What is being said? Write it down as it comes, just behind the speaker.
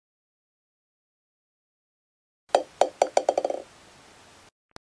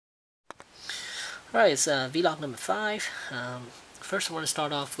Alright, it's vlog number 5. First I want to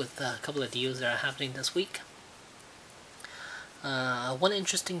start off with a couple of deals that are happening this week. One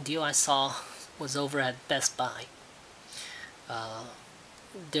interesting deal I saw was over at Best Buy.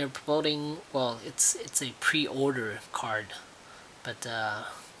 They're promoting, well, it's a pre-order card, but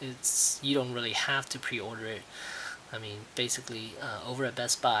you don't really have to pre-order it. I mean, basically, over at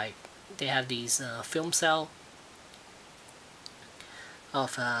Best Buy, they have these film sale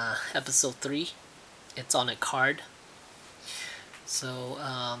of episode 3. It's on a card. So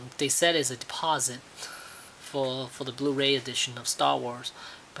they said it's a deposit for the Blu-ray edition of Star Wars,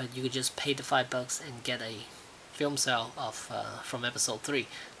 but you could just pay the $5 and get a film sale of from episode 3.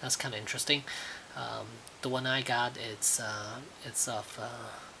 That's kind of interesting. The one I got, it's of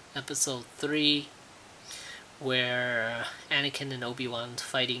episode 3, where Anakin and Obi-Wan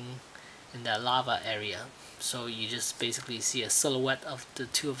fighting in that lava area. So you just basically see a silhouette of the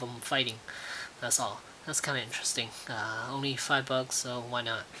two of them fighting. That's all. That's kind of interesting. Only $5, so why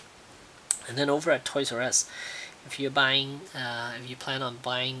not? And then over at Toys R Us, if you plan on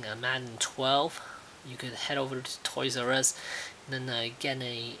buying a Madden 12, you could head over to Toys R Us and then get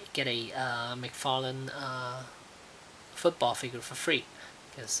a McFarlane football figure for free.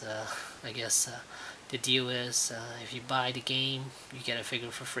 Because I guess the deal is if you buy the game, you get a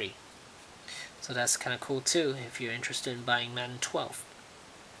figure for free. So that's kind of cool too if you're interested in buying Madden 12.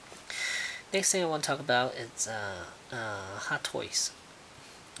 Next thing I want to talk about is Hot Toys.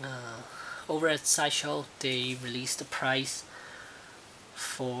 Over at Sideshow, they released the price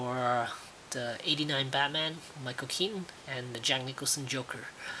for the '89 Batman, Michael Keaton, and the Jack Nicholson Joker.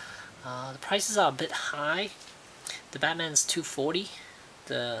 The prices are a bit high. The Batman's $240,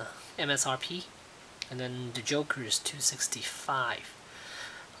 the MSRP, and then the Joker is $265.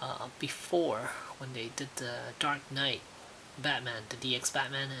 Before, when they did the Dark Knight Batman, the DX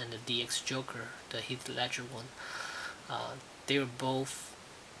Batman and the DX Joker, the Heath Ledger one, they were both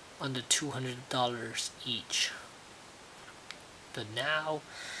under $200 each. But now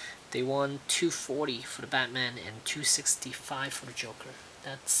they want $240 for the Batman and $265 for the Joker.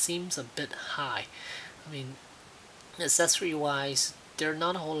 That seems a bit high. I mean, accessory wise, they're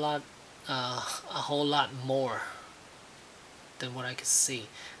not a whole lot more than what I could see.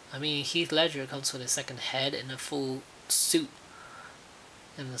 I mean, Heath Ledger comes with a second head and a full suit,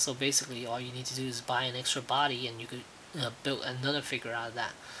 and so basically all you need to do is buy an extra body and you could build another figure out of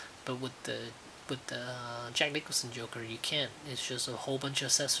that. But with the Jack Nicholson Joker, you can't. It's just a whole bunch of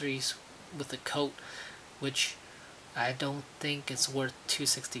accessories with the coat, which I don't think it's worth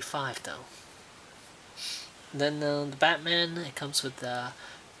 $265 though. Then the Batman, it comes with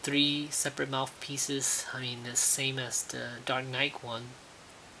 3 separate mouthpieces. I mean, the same as the Dark Knight one,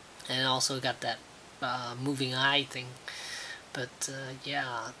 and also got that moving eye thing. But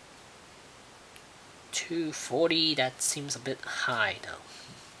yeah, $240, that seems a bit high though,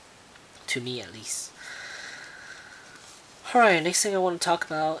 to me at least. Alright, next thing I want to talk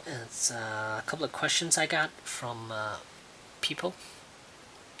about is a couple of questions I got from people.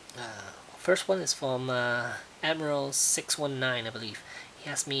 First one is from Admiral619, I believe. He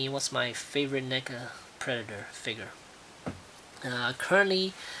asked me what's my favorite NECA Predator figure.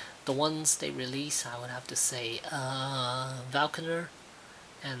 Currently, the ones they release, I would have to say Valconer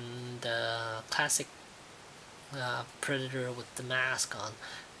and the classic Predator with the mask on.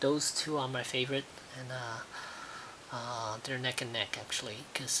 Those two are my favorite, and they're neck and neck actually.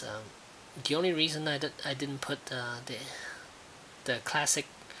 Because the only reason I didn't put the classic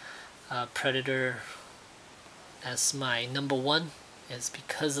Predator as my number 1 is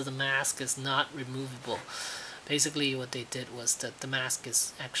because of the mask is not removable. Basically what they did was that the mask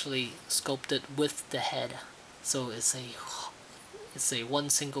is actually sculpted with the head, so it's a one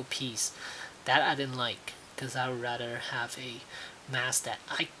single piece. That I didn't like, because I would rather have a mask that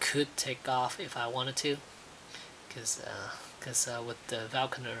I could take off if I wanted to, because with the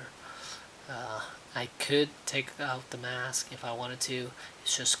Valconer, I could take out the mask if I wanted to.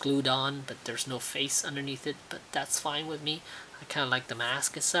 It's just glued on, but there's no face underneath it, but that's fine with me. I kind of like the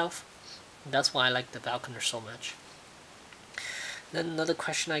mask itself. That's why I like the Valconer so much. Then another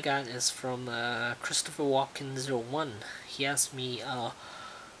question I got is from Christopher Walken01. He asked me,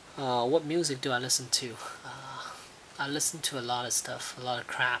 what music do I listen to? I listen to a lot of stuff, a lot of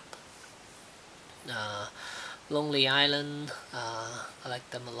crap. Lonely Island, I like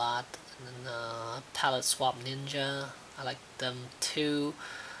them a lot. And then Palette Swap Ninja, I like them too.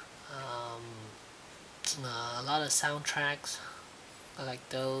 A lot of soundtracks, I like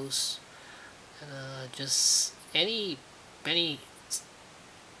those. And just any,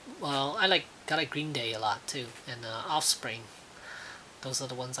 well, I like Green Day a lot too, and Offspring. Those are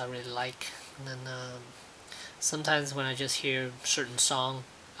the ones I really like. And then sometimes when I just hear certain song,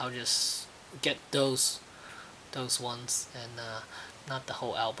 I'll just get those ones, and not the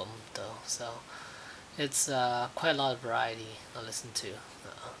whole album though. So it's quite a lot of variety I listen to.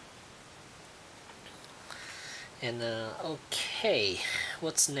 And okay,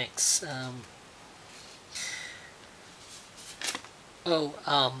 what's next?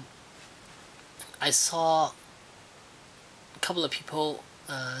 I saw a couple of people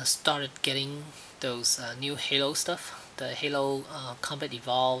started getting those new Halo stuff. The Halo Combat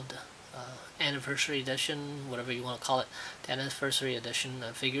Evolved Anniversary Edition, whatever you want to call it, the Anniversary Edition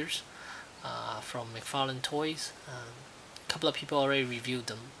figures from McFarlane Toys. A couple of people already reviewed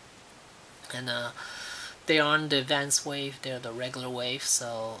them, and they aren't the advanced wave, they're the regular wave.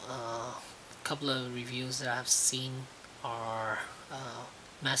 So a couple of reviews that I've seen are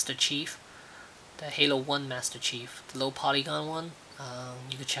Master Chief, the Halo 1 Master Chief, the low polygon one.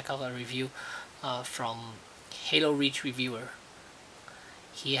 You could check out a review from Halo Reach Reviewer.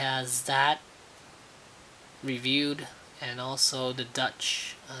 He has that reviewed, and also the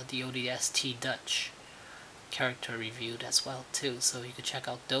Dutch, the ODST Dutch character reviewed as well too. So you could check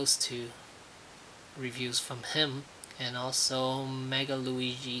out those two reviews from him, and also Mega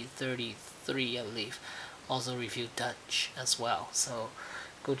Luigi 33, I believe, also reviewed Dutch as well. So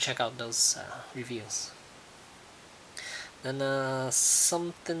go check out those reviews. Then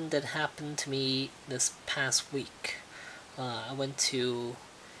something that happened to me this past week. I went to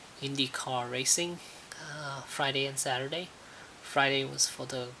IndyCar racing Friday and Saturday. Friday was for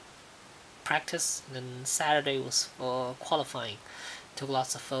the practice, and then Saturday was for qualifying. Took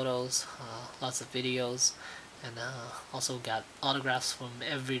lots of photos, lots of videos, and also got autographs from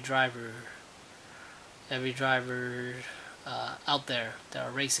every driver out there that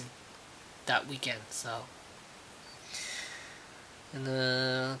are racing that weekend. So, and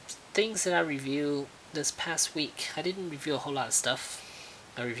the things that I reviewed this past week, I didn't review a whole lot of stuff.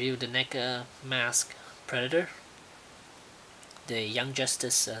 I reviewed the NECA Mask Predator, the Young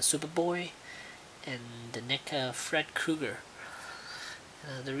Justice Superboy, and the NECA Fred Krueger.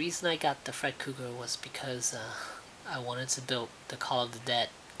 The reason I got the Fred Krueger was because I wanted to build the Call of the Dead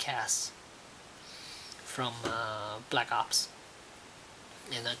cast from Black Ops.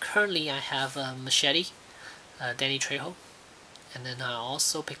 And currently I have Machete, Danny Trejo, and then I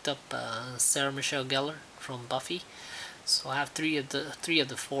also picked up Sarah Michelle Gellar from Buffy. So I have three of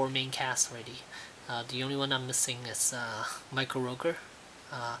the four main casts already. The only one I'm missing is Michael Rooker.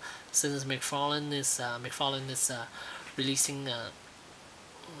 Since McFarlane is releasing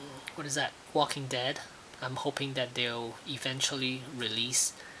what is that? Walking Dead. I'm hoping that they'll eventually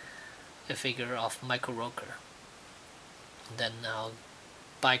release a figure of Michael Rooker. Then I'll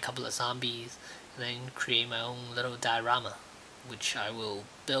buy a couple of zombies and then create my own little diorama, which I will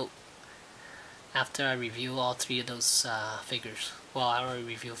build after I review all three of those figures. Well, I already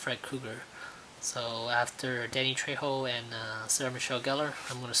reviewed Fred Krueger. So after Danny Trejo and Sarah Michelle Gellar,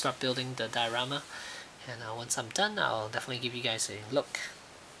 I'm going to start building the diorama. And once I'm done, I'll definitely give you guys a look.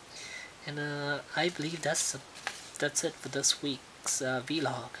 And I believe that's it for this week's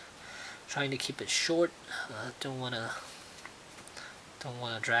vlog. Trying to keep it short. Don't wanna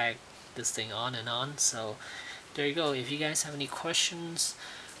drag this thing on and on. So there you go. If you guys have any questions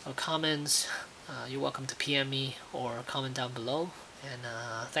or comments, you're welcome to PM me or comment down below. And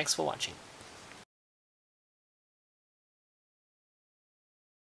thanks for watching.